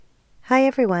Hi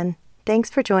everyone. Thanks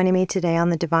for joining me today on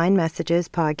the Divine Messages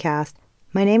podcast.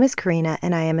 My name is Karina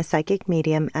and I am a psychic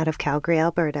medium out of Calgary,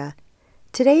 Alberta.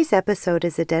 Today's episode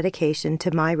is a dedication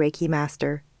to my Reiki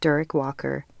Master, Derek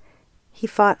Walker. He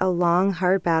fought a long,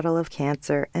 hard battle of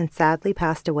cancer and sadly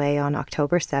passed away on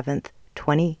October 7th,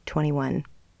 2021.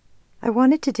 I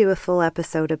wanted to do a full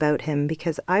episode about him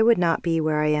because I would not be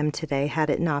where I am today had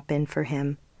it not been for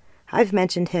him. I've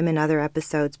mentioned him in other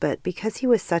episodes, but because he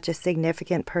was such a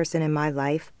significant person in my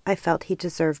life, I felt he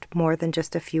deserved more than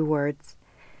just a few words.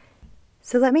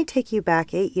 So let me take you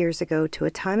back 8 years ago to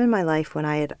a time in my life when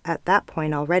I had at that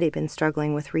point already been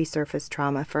struggling with resurfaced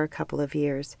trauma for a couple of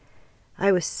years.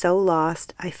 I was so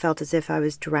lost, I felt as if I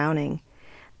was drowning.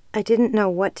 I didn't know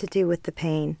what to do with the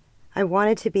pain. I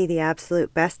wanted to be the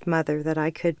absolute best mother that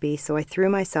I could be, so I threw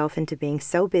myself into being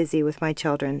so busy with my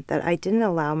children that I didn't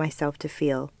allow myself to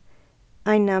feel.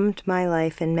 I numbed my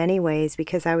life in many ways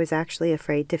because I was actually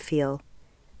afraid to feel.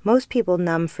 Most people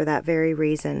numb for that very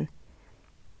reason.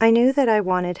 I knew that I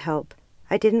wanted help.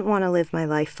 I didn't want to live my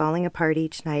life falling apart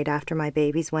each night after my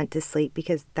babies went to sleep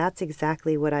because that's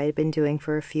exactly what I had been doing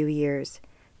for a few years.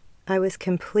 I was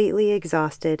completely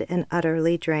exhausted and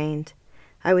utterly drained.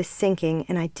 I was sinking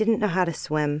and I didn't know how to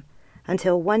swim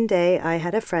until one day I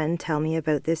had a friend tell me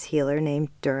about this healer named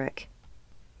Derek.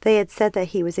 They had said that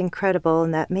he was incredible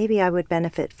and that maybe I would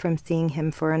benefit from seeing him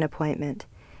for an appointment.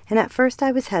 And at first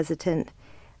I was hesitant.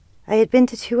 I had been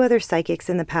to 2 other psychics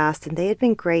in the past and they had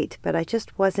been great, but I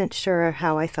just wasn't sure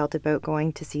how I felt about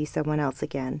going to see someone else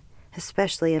again,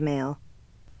 especially a male.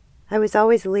 I was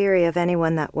always leery of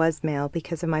anyone that was male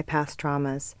because of my past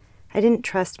traumas. I didn't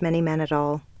trust many men at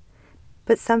all.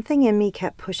 But something in me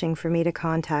kept pushing for me to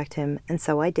contact him, and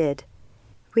so I did.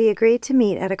 We agreed to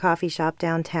meet at a coffee shop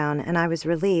downtown, and I was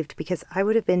relieved because I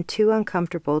would have been too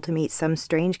uncomfortable to meet some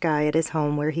strange guy at his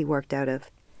home where he worked out of.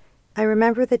 I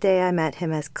remember the day I met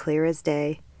him as clear as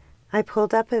day. I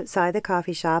pulled up outside the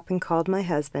coffee shop and called my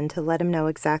husband to let him know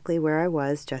exactly where I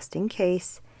was, just in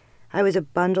case. I was a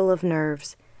bundle of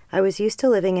nerves. I was used to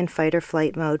living in fight or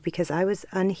flight mode because I was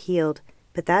unhealed,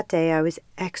 but that day I was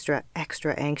extra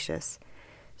anxious.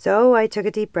 So I took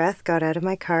a deep breath, got out of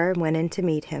my car, and went in to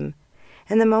meet him.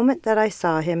 And the moment that I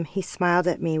saw him, he smiled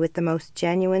at me with the most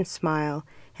genuine smile,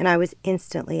 and I was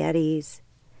instantly at ease.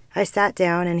 I sat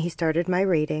down and he started my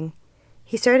reading.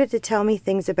 He started to tell me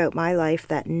things about my life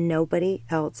that nobody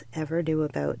else ever knew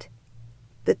about.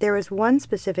 But there was one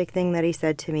specific thing that he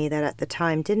said to me that at the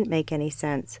time didn't make any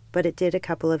sense, but it did a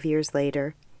couple of years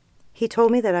later. He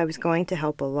told me that I was going to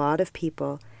help a lot of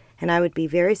people, and I would be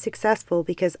very successful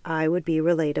because I would be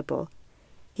relatable.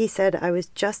 He said I was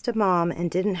just a mom and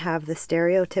didn't have the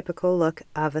stereotypical look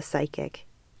of a psychic.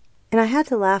 And I had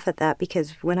to laugh at that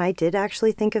because when I did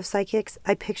actually think of psychics,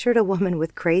 I pictured a woman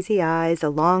with crazy eyes, a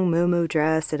long muumuu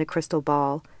dress, and a crystal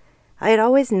ball. I had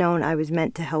always known I was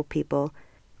meant to help people,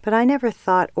 but I never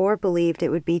thought or believed it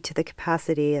would be to the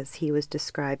capacity as he was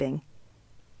describing.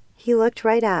 He looked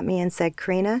right at me and said,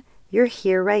 "Karina, you're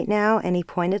here right now," and he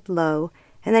pointed low.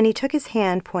 And then he took his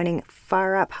hand pointing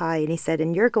far up high and he said,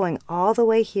 "And you're going all the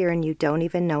way here and you don't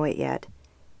even know it yet."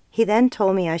 He then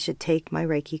told me I should take my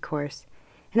Reiki course.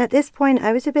 And at this point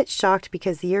I was a bit shocked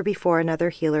because the year before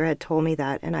another healer had told me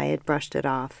that and I had brushed it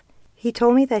off. He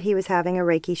told me that he was having a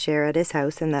Reiki share at his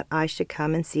house and that I should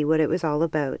come and see what it was all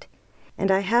about.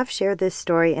 And I have shared this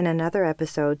story in another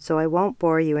episode, so I won't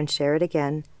bore you and share it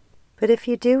again. But if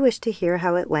you do wish to hear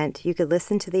how it went, you could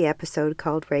listen to the episode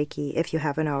called Reiki if you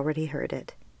haven't already heard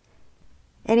it.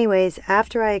 Anyways,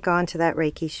 after I had gone to that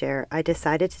Reiki share, I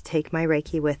decided to take my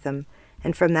Reiki with him,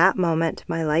 and from that moment,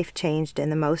 my life changed in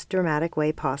the most dramatic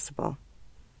way possible.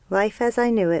 Life as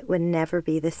I knew it would never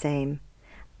be the same.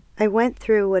 I went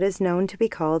through what is known to be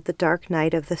called the dark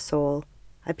night of the soul.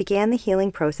 I began the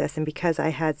healing process, and because I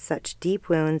had such deep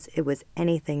wounds, it was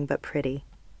anything but pretty.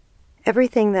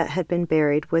 Everything that had been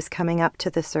buried was coming up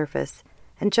to the surface,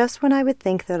 and just when I would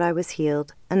think that I was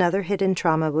healed, another hidden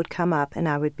trauma would come up and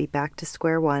I would be back to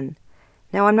square one.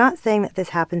 Now, I'm not saying that this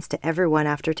happens to everyone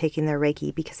after taking their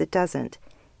Reiki, because it doesn't.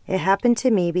 It happened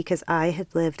to me because I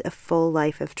had lived a full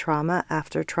life of trauma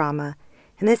after trauma,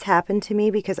 and this happened to me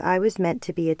because I was meant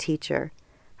to be a teacher.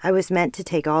 I was meant to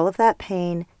take all of that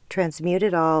pain, transmute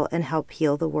it all, and help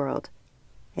heal the world.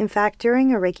 In fact,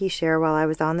 during a Reiki share while I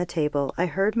was on the table, I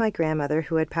heard my grandmother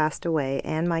who had passed away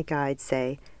and my guide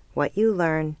say, "What you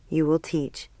learn, you will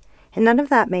teach." And none of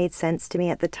that made sense to me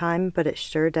at the time, but it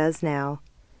sure does now.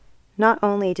 Not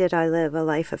only did I live a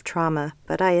life of trauma,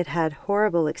 but I had had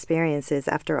horrible experiences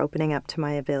after opening up to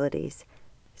my abilities.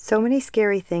 So many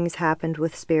scary things happened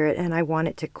with spirit, and I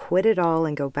wanted to quit it all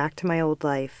and go back to my old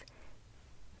life.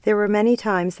 There were many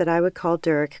times that I would call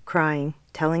Dirk crying,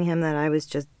 telling him that I was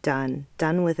just done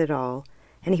with it all,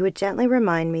 and he would gently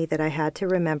remind me that I had to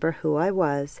remember who I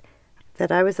was,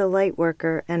 that I was a light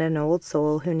worker and an old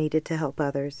soul who needed to help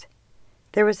others.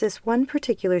 There was this one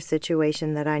particular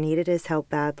situation that I needed his help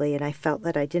badly, and I felt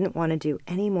that I didn't want to do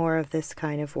any more of this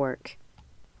kind of work.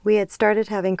 We had started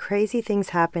having crazy things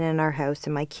happen in our house,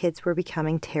 and my kids were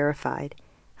becoming terrified.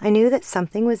 I knew that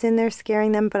something was in there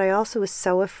scaring them, but I also was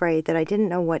so afraid that I didn't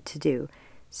know what to do.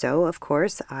 So, of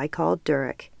course, I called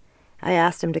Durek. I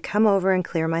asked him to come over and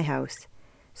clear my house.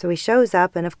 So he shows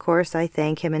up, and of course I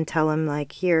thank him and tell him,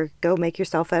 like, here, go make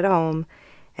yourself at home,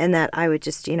 and that I would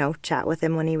just, chat with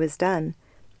him when he was done.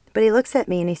 But he looks at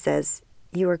me and he says,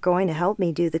 you are going to help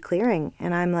me do the clearing.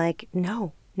 And I'm like,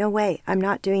 no way, I'm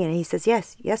not doing it. And he says,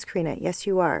 yes, Karina, yes,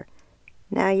 you are.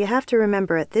 Now, you have to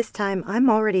remember, at this time, I'm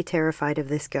already terrified of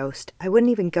this ghost. I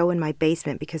wouldn't even go in my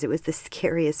basement because it was the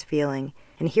scariest feeling.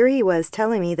 And here he was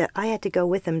telling me that I had to go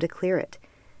with him to clear it.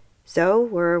 So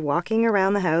we're walking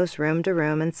around the house, room to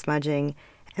room, and smudging.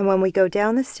 And when we go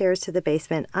down the stairs to the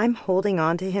basement, I'm holding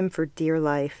on to him for dear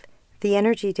life. The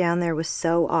energy down there was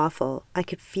so awful. I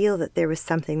could feel that there was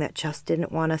something that just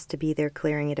didn't want us to be there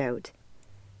clearing it out.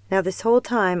 Now, this whole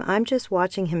time, I'm just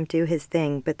watching him do his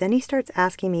thing, but then he starts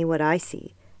asking me what I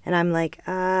see. And I'm like,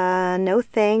 no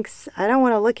thanks. I don't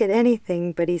want to look at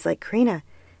anything. But he's like, Karina,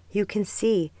 you can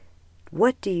see.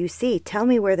 What do you see? Tell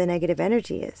me where the negative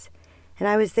energy is. And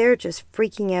I was there just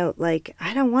freaking out, like,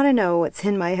 I don't want to know what's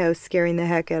in my house scaring the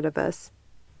heck out of us.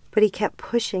 But he kept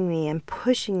pushing me and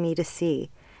pushing me to see.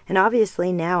 And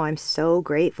obviously now I'm so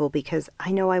grateful because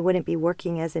I know I wouldn't be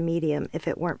working as a medium if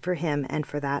it weren't for him and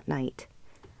for that night.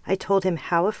 I told him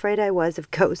how afraid I was of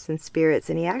ghosts and spirits,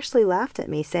 and he actually laughed at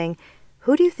me, saying,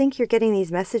 who do you think you're getting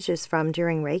these messages from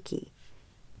during Reiki?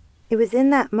 It was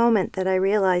in that moment that I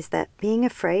realized that being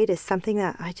afraid is something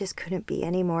that I just couldn't be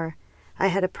anymore. I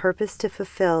had a purpose to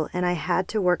fulfill, and I had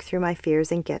to work through my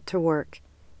fears and get to work.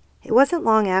 It wasn't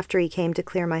long after he came to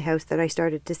clear my house that I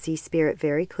started to see spirit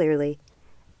very clearly.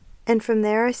 And from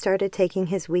there I started taking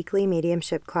his weekly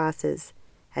mediumship classes.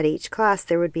 At each class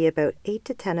there would be about 8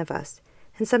 to 10 of us,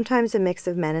 and sometimes a mix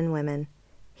of men and women.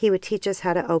 He would teach us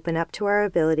how to open up to our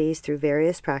abilities through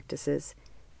various practices.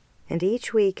 And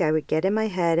each week I would get in my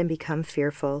head and become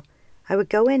fearful. I would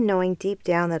go in knowing deep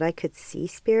down that I could see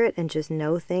spirit and just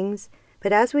know things,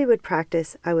 but as we would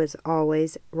practice, I was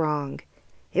always wrong.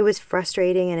 It was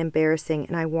frustrating and embarrassing,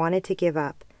 and I wanted to give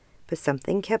up, but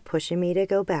something kept pushing me to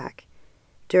go back.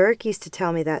 Durek used to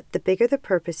tell me that the bigger the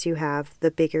purpose you have,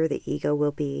 the bigger the ego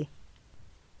will be.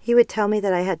 He would tell me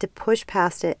that I had to push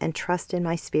past it and trust in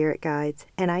my spirit guides,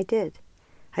 and I did.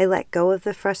 I let go of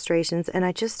the frustrations, and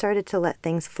I just started to let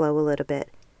things flow a little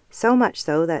bit. So much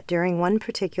so that during one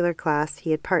particular class, he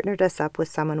had partnered us up with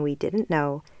someone we didn't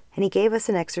know, and he gave us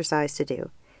an exercise to do.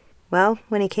 Well,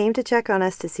 when he came to check on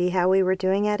us to see how we were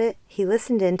doing at it, he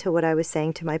listened in to what I was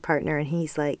saying to my partner, and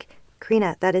he's like,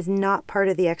 Karina, that is not part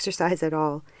of the exercise at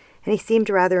all. And he seemed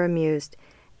rather amused.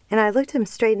 And I looked him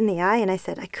straight in the eye and I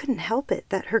said I couldn't help it,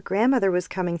 that her grandmother was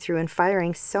coming through and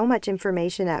firing so much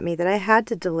information at me that I had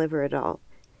to deliver it all.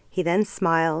 He then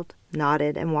smiled,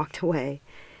 nodded, and walked away.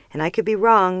 And I could be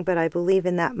wrong, but I believe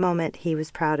in that moment he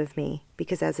was proud of me,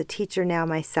 because as a teacher now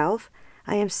myself,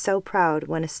 I am so proud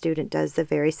when a student does the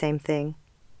very same thing.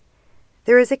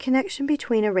 There is a connection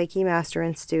between a Reiki master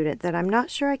and student that I'm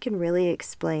not sure I can really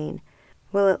explain.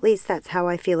 Well, at least that's how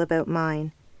I feel about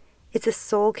mine. It's a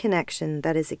soul connection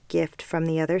that is a gift from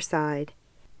the other side.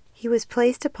 He was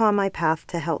placed upon my path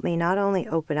to help me not only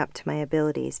open up to my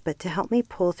abilities, but to help me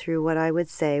pull through what I would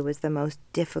say was the most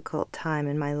difficult time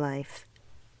in my life.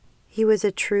 He was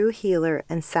a true healer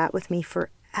and sat with me for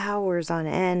hours on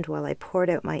end while I poured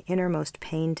out my innermost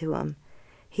pain to him.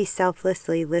 He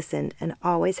selflessly listened and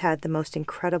always had the most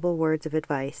incredible words of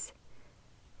advice.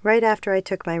 Right after I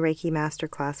took my Reiki Master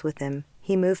class with him,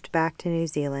 he moved back to New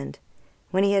Zealand.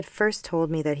 When he had first told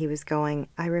me that he was going,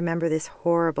 I remember this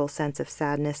horrible sense of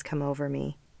sadness come over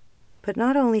me. But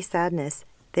not only sadness,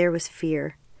 there was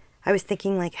fear. I was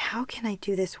thinking, like, how can I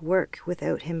do this work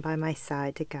without him by my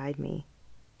side to guide me?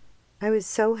 I was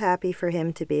so happy for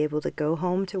him to be able to go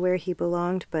home to where he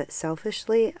belonged, but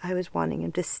selfishly, I was wanting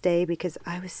him to stay because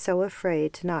I was so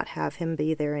afraid to not have him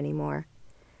be there anymore.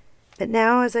 But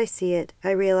now, as I see it,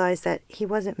 I realize that he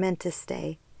wasn't meant to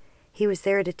stay. He was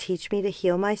there to teach me to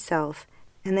heal myself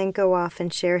and then go off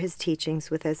and share his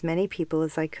teachings with as many people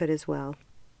as I could as well.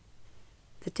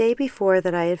 The day before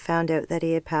that I had found out that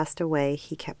he had passed away,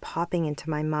 he kept popping into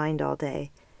my mind all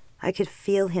day. I could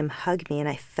feel him hug me and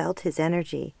I felt his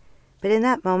energy. But in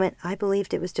that moment, I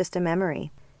believed it was just a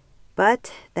memory.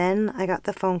 But then I got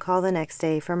the phone call the next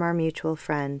day from our mutual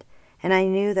friend, and I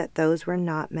knew that those were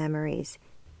not memories.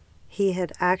 He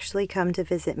had actually come to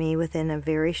visit me within a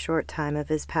very short time of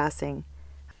his passing.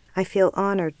 I feel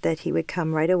honored that he would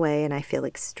come right away, and I feel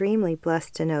extremely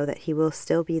blessed to know that he will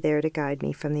still be there to guide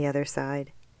me from the other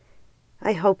side.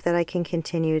 I hope that I can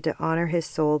continue to honor his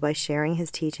soul by sharing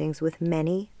his teachings with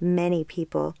many, many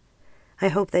people. I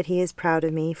hope that he is proud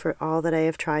of me for all that I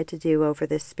have tried to do over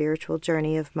this spiritual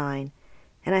journey of mine,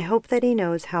 and I hope that he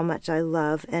knows how much I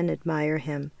love and admire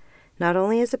him, not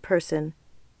only as a person,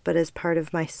 but as part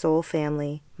of my soul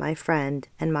family, my friend,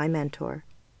 and my mentor.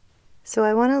 So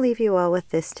I want to leave you all with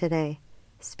this today.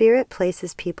 Spirit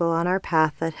places people on our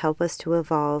path that help us to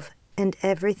evolve, and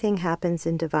everything happens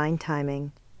in divine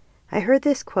timing. I heard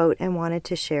this quote and wanted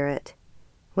to share it.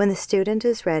 When the student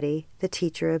is ready, the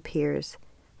teacher appears.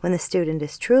 When the student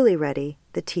is truly ready,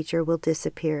 the teacher will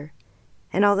disappear.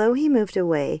 And although he moved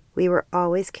away, we were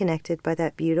always connected by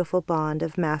that beautiful bond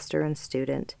of master and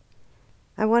student.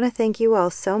 I want to thank you all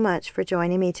so much for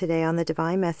joining me today on the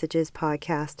Divine Messages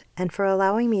podcast and for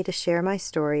allowing me to share my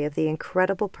story of the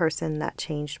incredible person that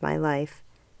changed my life.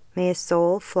 May his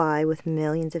soul fly with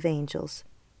millions of angels.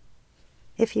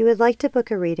 If you would like to book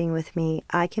a reading with me,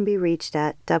 I can be reached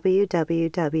at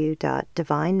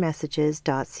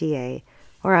www.divinemessages.ca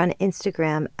or on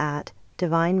Instagram at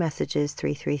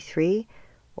divinemessages333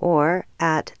 or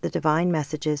at the Divine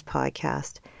Messages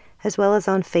podcast, as well as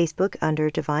on Facebook under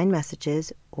Divine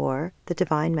Messages or the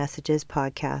Divine Messages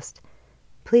podcast.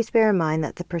 Please bear in mind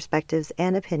that the perspectives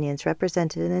and opinions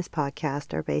represented in this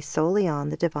podcast are based solely on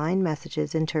the Divine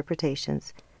Messages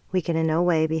interpretations. We can in no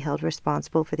way be held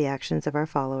responsible for the actions of our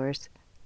followers.